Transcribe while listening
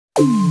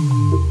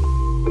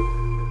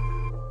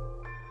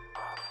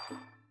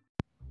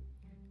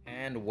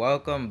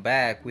Welcome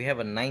back. We have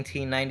a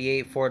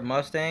 1998 Ford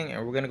Mustang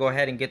and we're going to go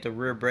ahead and get the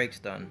rear brakes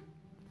done.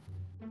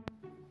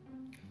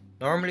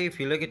 Normally if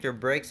you look at your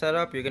brake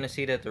setup, you're going to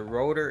see that the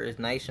rotor is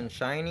nice and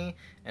shiny,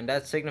 and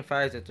that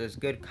signifies that there's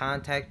good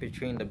contact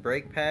between the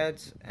brake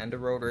pads and the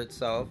rotor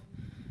itself.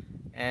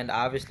 And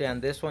obviously on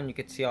this one you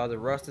can see all the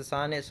rust that's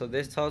on it, so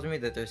this tells me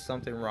that there's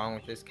something wrong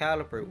with this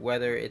caliper,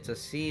 whether it's a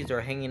seized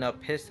or hanging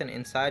up piston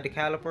inside the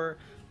caliper,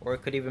 or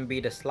it could even be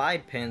the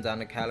slide pins on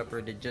the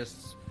caliper that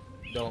just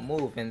don't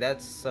move. And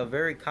that's a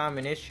very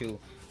common issue.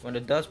 When the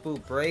dust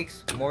boot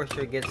breaks,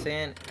 moisture gets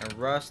in and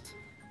rust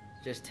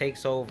just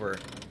takes over.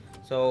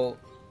 So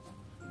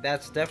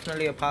that's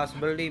definitely a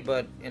possibility,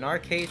 but in our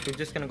case we're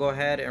just gonna go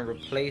ahead and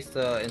replace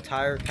the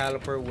entire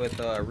caliper with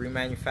a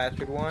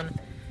remanufactured one.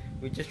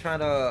 We're just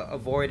trying to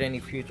avoid any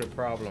future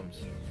problems.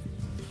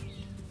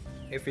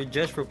 If you're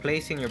just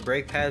replacing your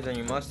brake pads on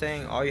your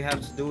Mustang, all you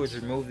have to do is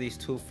remove these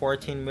two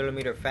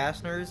 14mm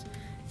fasteners,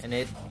 and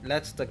it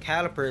lets the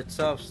caliper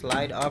itself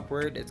slide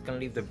upward. It's going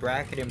to leave the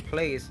bracket in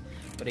place,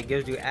 but it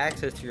gives you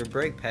access to your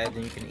brake pads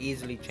and you can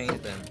easily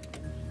change them.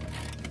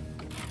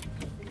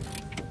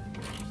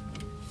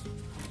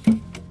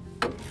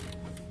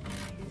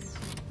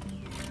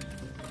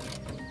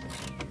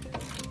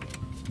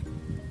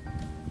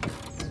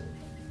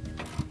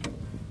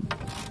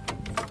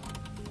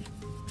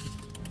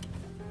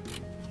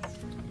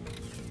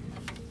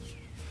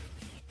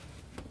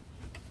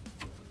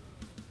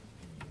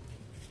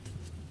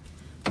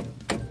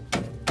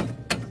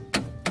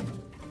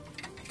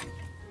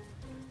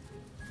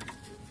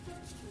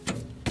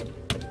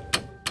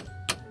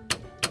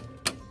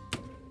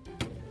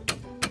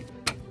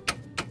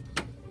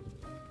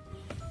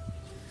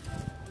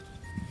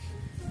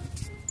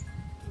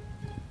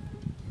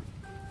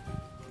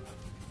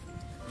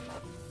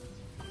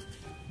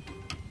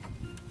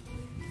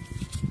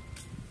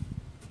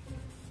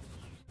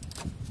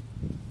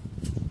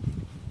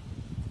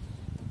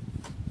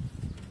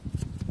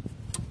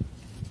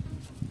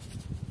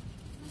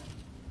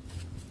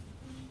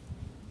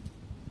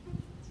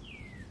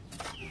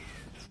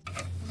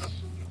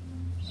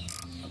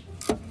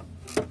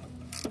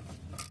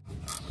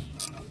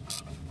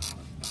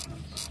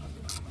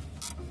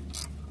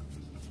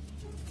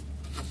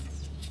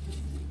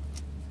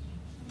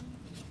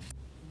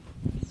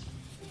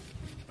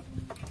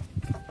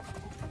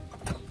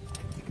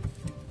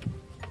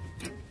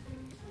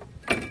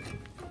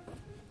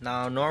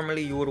 Now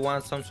normally you would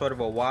want some sort of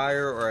a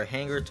wire or a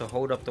hanger to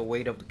hold up the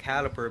weight of the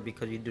caliper,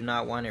 because you do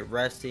not want it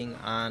resting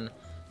on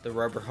the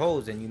rubber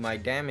hose and you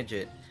might damage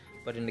it.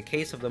 But in the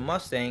case of the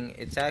Mustang,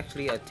 it's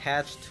actually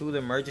attached to the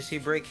emergency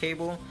brake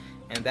cable,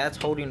 and that's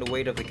holding the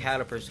weight of the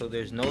caliper, so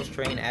there's no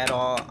strain at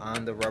all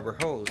on the rubber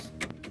hose.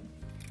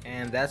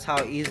 And that's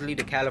how easily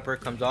the caliper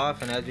comes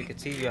off, and as you can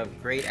see you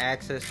have great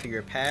access to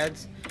your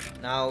pads.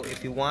 Now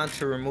if you want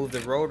to remove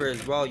the rotor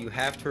as well, you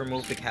have to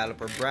remove the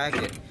caliper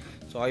bracket.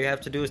 So all you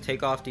have to do is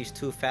take off these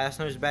two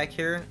fasteners back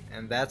here,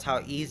 and that's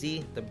how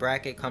easy the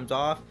bracket comes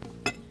off.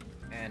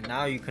 And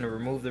now you can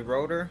remove the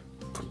rotor.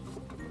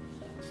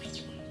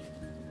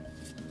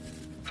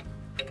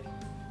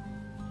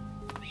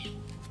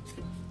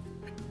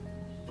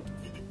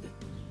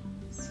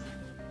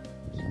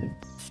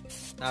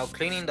 Now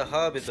cleaning the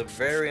hub is a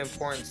very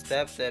important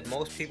step that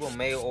most people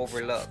may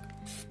overlook.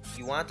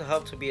 You want the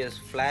hub to be as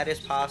flat as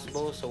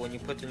possible, so when you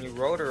put the new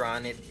rotor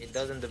on it, it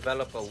doesn't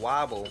develop a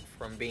wobble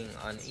from being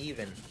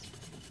uneven.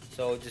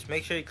 So just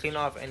make sure you clean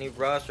off any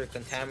rust or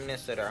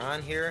contaminants that are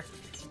on here,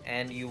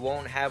 and you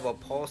won't have a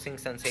pulsing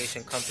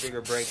sensation come through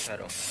your brake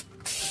pedal.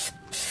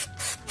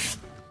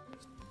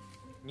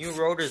 New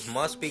rotors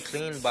must be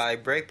cleaned by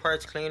brake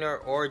parts cleaner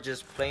or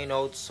just plain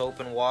old soap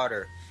and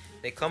water.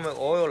 They come with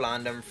oil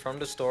on them from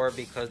the store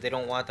because they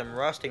don't want them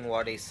rusting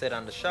while they sit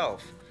on the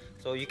shelf.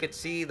 So you can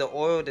see the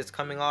oil that's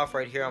coming off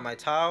right here on my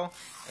towel,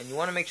 and you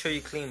want to make sure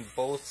you clean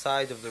both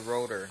sides of the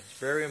rotor. It's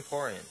very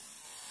important.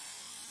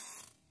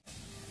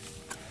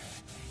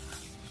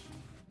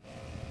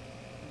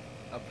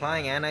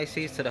 Applying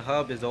anti-seize to the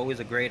hub is always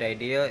a great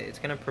idea. It's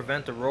going to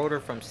prevent the rotor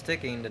from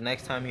sticking the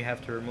next time you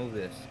have to remove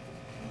this.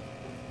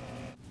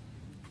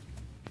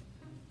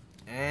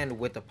 And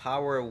with the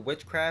power of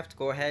witchcraft,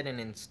 go ahead and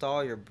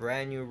install your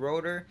brand new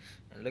rotor.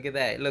 And look at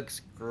that, it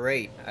looks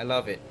great. I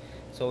love it.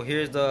 So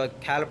here's the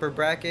caliper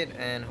bracket,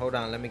 and hold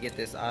on, let me get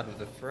this out of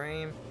the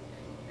frame.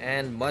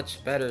 And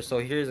much better. So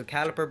here's the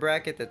caliper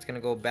bracket that's going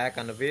to go back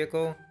on the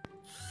vehicle.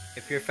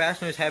 If your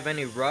fasteners have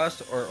any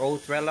rust or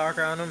old thread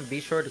locker on them, be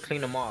sure to clean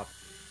them off.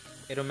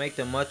 It'll make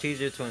them much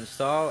easier to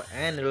install,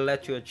 and it'll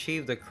let you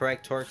achieve the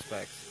correct torque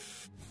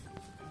specs.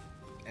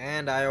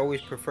 And I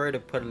always prefer to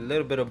put a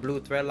little bit of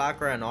blue thread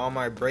locker on all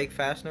my brake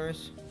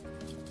fasteners.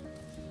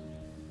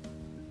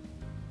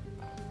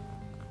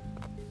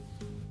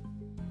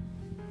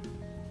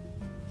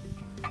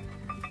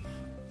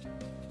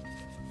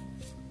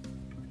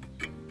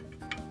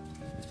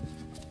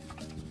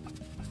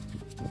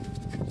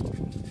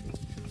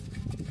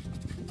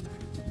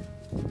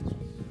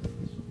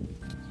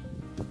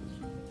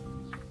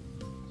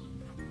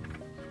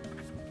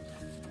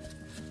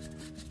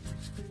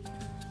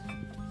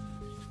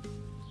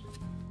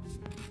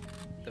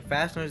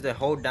 fasteners that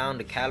hold down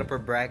the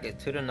caliper bracket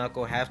to the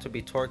knuckle have to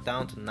be torqued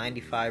down to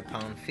 95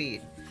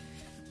 pound-feet.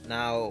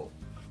 Now,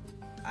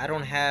 I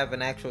don't have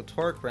an actual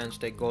torque wrench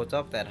that goes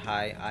up that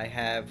high. I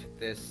have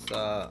this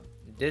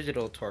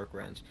digital torque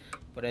wrench.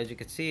 But as you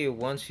can see,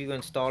 once you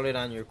install it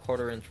on your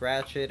 1/4 inch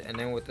ratchet and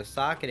then with the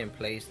socket in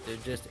place, there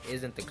just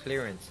isn't the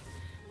clearance.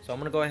 So I'm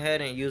going to go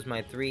ahead and use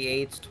my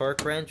 3/8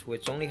 torque wrench,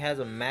 which only has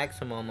a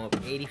maximum of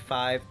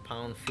 85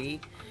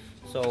 pound-feet.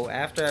 So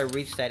after I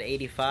reach that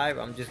 85,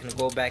 I'm just going to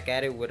go back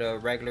at it with a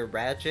regular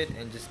ratchet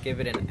and just give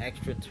it an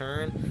extra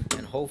turn,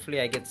 and hopefully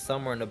I get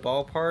somewhere in the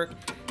ballpark.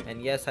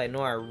 And yes, I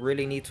know I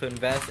really need to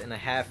invest in a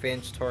 1/2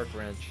 inch torque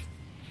wrench.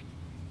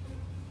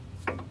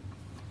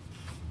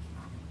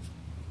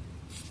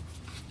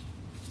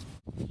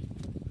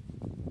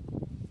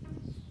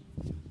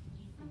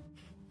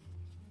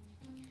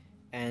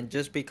 And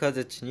just because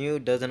it's new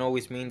doesn't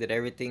always mean that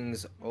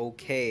everything's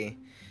okay.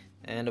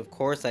 And of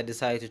course, I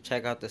decided to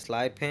check out the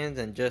slide pins,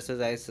 and just as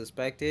I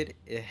suspected,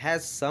 it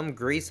has some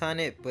grease on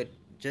it, but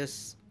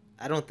just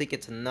I don't think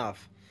it's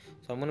enough.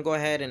 So I'm gonna go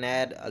ahead and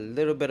add a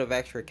little bit of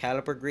extra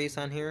caliper grease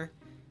on here,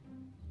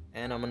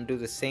 and I'm gonna do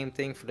the same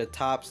thing for the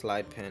top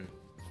slide pin.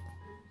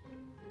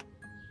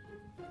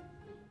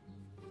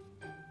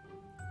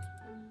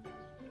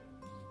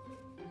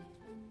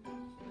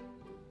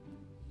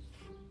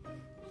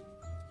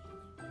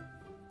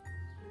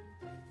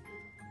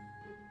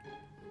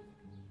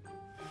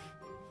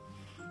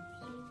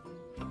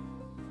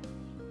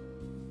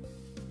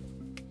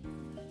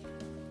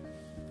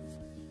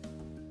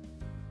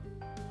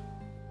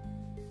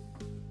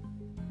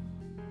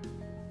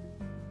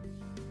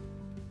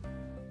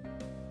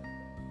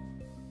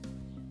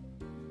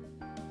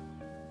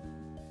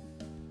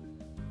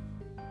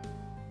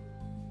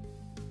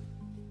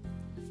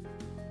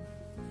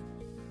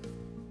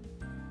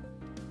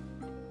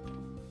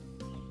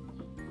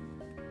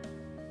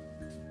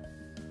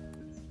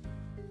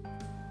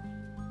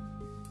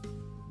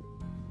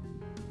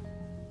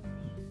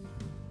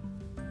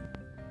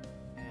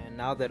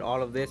 Now that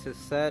all of this is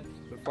set,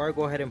 before I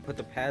go ahead and put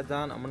the pads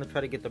on, I'm going to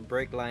try to get the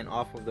brake line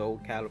off of the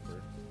old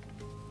caliper.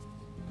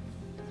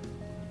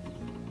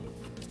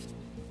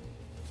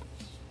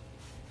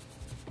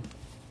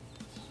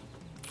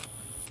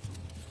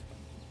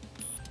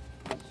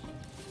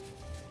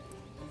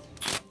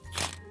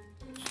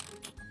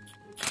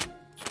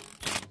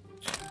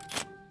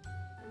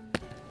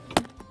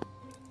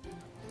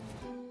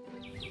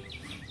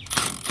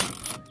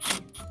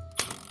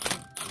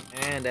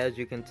 And as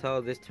you can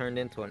tell, this turned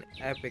into an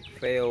epic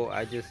fail.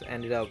 I just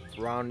ended up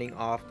rounding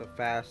off the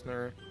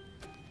fastener.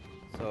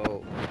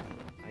 So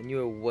I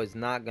knew it was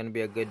not going to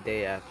be a good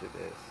day after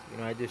this. You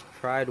know, I just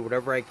tried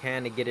whatever I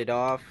can to get it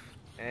off,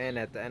 and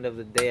at the end of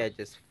the day I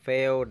just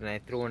failed, and I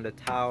threw in the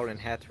towel and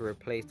had to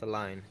replace the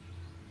line.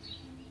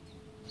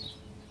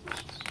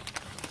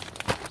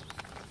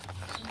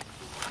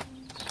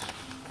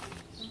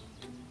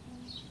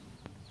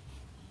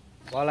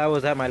 While I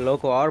was at my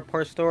local auto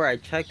parts store, I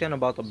checked in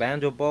about the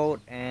banjo bolt,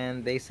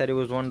 and they said it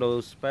was one of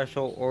those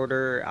special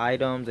order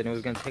items and it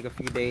was going to take a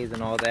few days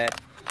and all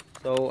that.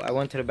 So I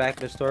went to the back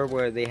of the store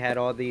where they had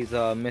all these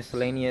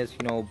miscellaneous,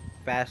 you know,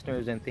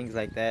 fasteners and things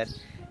like that.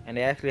 And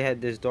they actually had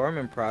this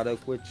Dorman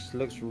product, which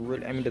looks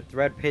really, I mean, the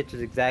thread pitch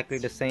is exactly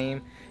the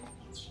same.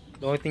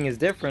 The only thing is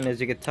different, as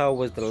you could tell,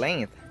 was the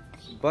length.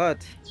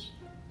 But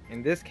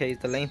in this case,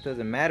 the length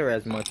doesn't matter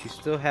as much. You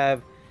still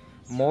have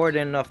more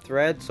than enough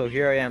thread. So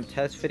here I am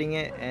test fitting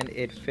it, and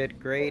it fit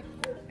great,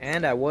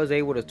 and I was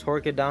able to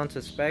torque it down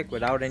to spec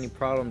without any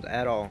problems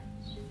at all.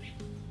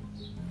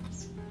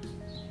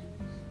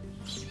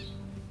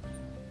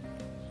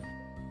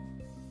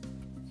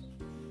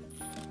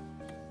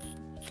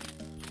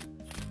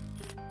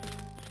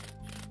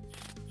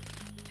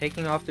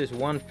 Taking off this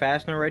one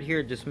fastener right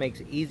here just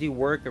makes easy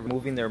work of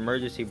removing the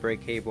emergency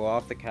brake cable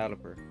off the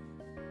caliper.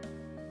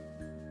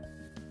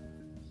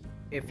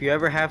 If you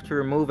ever have to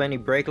remove any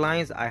brake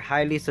lines, I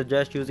highly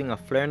suggest using a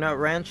flare nut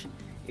wrench.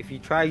 If you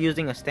try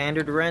using a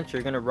standard wrench,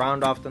 you're going to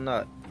round off the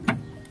nut.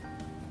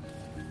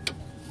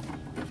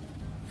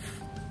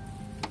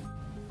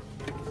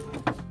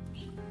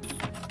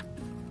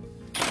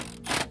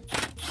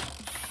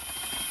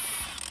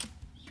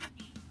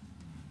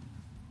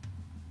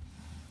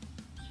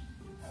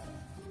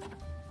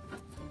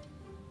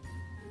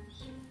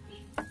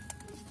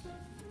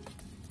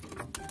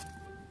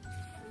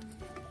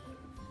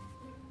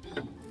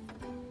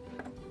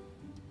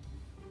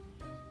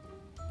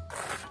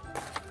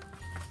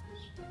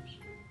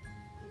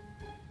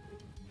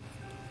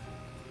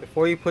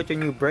 Before you put your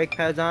new brake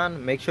pads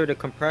on, make sure to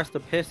compress the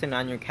piston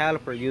on your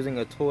caliper using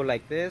a tool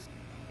like this.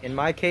 In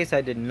my case, I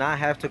did not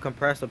have to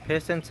compress the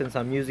piston since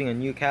I'm using a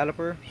new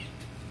caliper.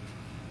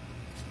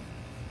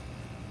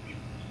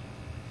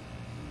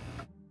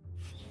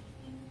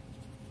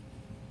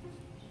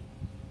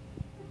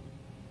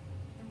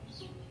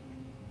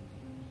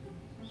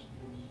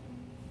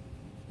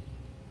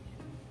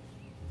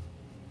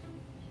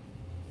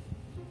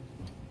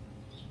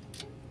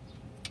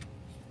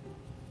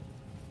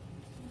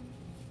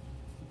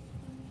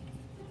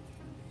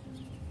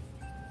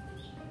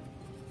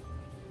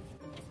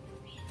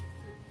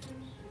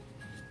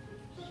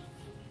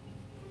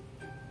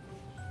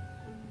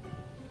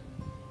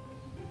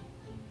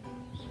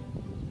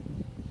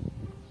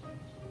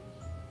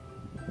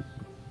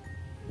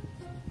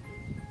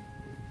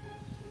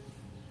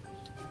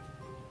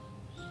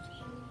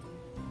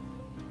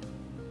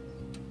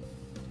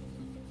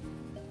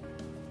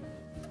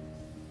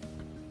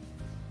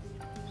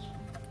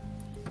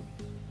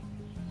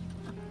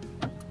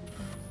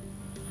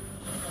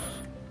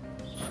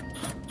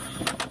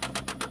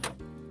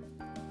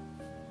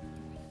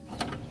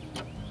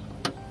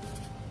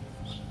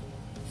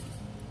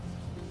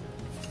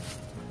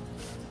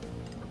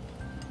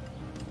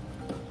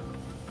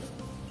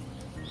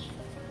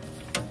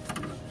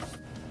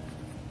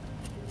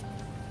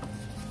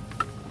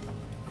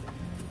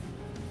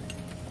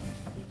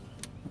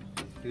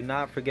 Do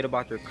not forget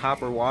about your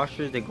copper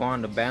washers. They go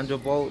on the banjo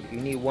bolt. You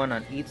need one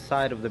on each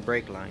side of the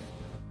brake line.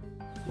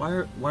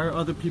 Why are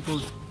other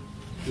people's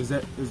is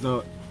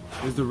the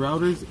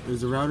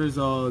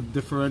routers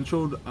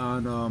differential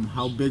on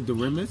how big the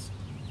rim is?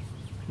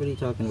 What are you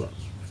talking about?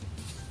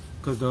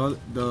 Because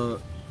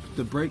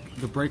the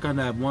brake on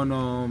that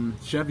one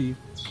Chevy,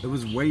 it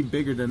was way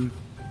bigger than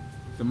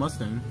the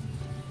Mustang.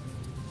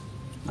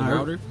 The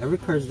router? Every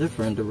car is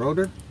different. The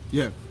rotor?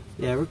 Yeah.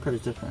 Yeah, every car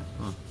is different.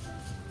 Huh.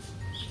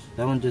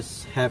 That one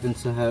just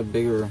happens to have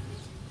bigger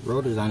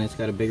rotors on it. It's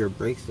got a bigger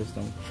brake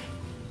system.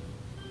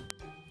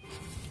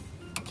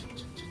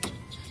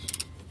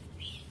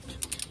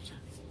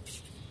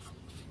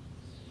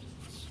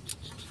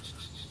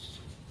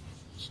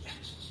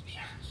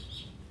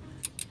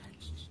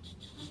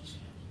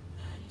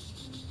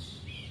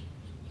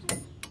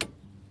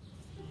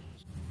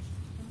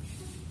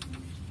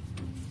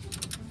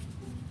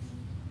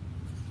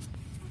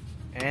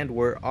 And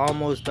we're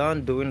almost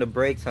done doing the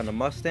brakes on the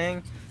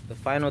Mustang. The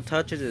final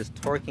touches is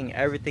torquing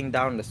everything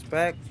down to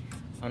spec.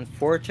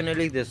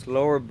 Unfortunately, this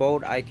lower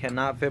bolt I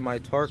cannot fit my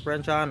torque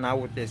wrench on,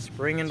 not with this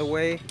spring in the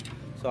way.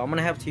 So I'm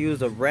gonna have to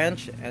use a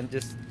wrench and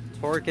just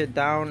torque it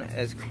down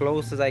as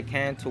close as I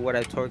can to what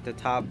I torqued the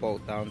top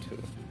bolt down to.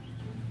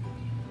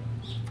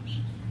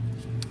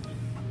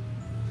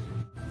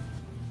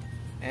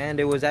 And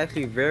it was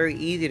actually very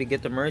easy to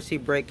get the Mercy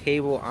brake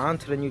cable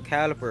onto the new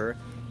caliper.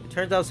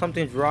 Turns out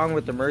something's wrong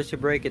with the Mercy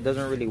brake. It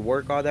doesn't really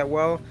work all that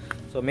well,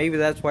 so maybe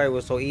that's why it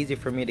was so easy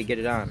for me to get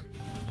it on.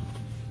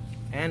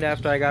 And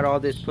after I got all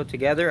this put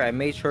together, I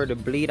made sure to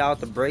bleed out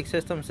the brake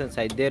system since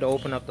I did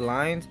open up the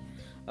lines.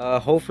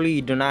 Hopefully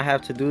you do not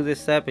have to do this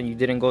step and you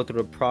didn't go through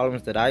the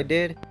problems that I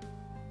did.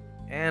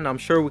 And I'm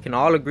sure we can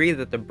all agree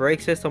that the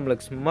brake system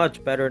looks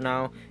much better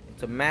now.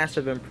 It's a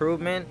massive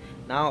improvement.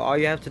 Now all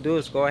you have to do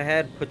is go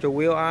ahead, put your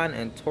wheel on,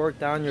 and torque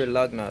down your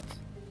lug nuts.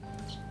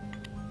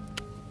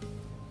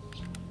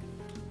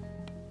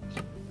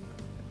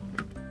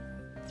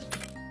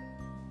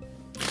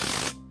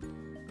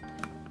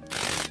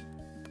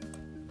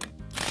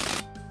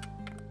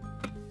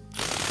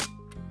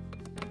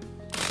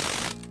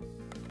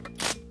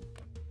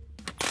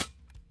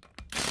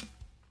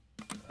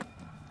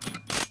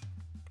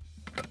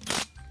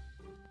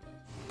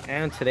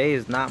 And today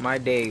is not my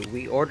day.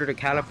 We ordered a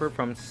caliper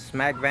from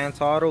Smack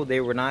Vance Auto. They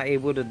were not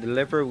able to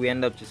deliver. We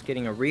ended up just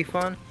getting a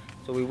refund.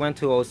 So we went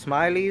to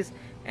O'Smiley's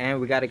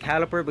and we got a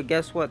caliper, but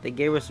guess what? They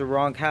gave us the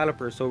wrong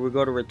caliper. So we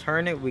go to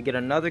return it. We get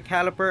another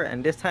caliper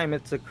and this time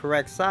it's the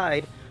correct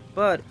side,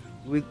 but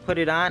we put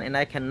it on and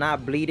I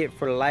cannot bleed it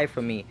for the life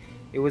of me.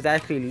 It was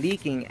actually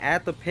leaking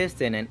at the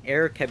piston and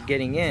air kept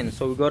getting in.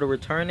 So we go to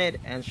return it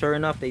and sure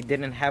enough they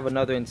didn't have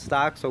another in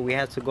stock, so we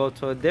had to go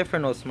to a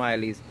different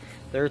O'Smiley's.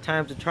 Third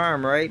time's a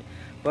charm, right?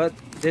 But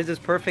this is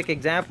perfect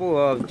example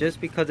of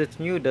just because it's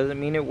new doesn't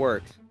mean it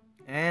works.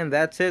 And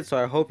that's it. So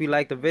I hope you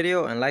liked the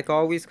video, and like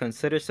always,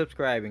 consider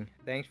subscribing.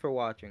 Thanks for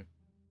watching.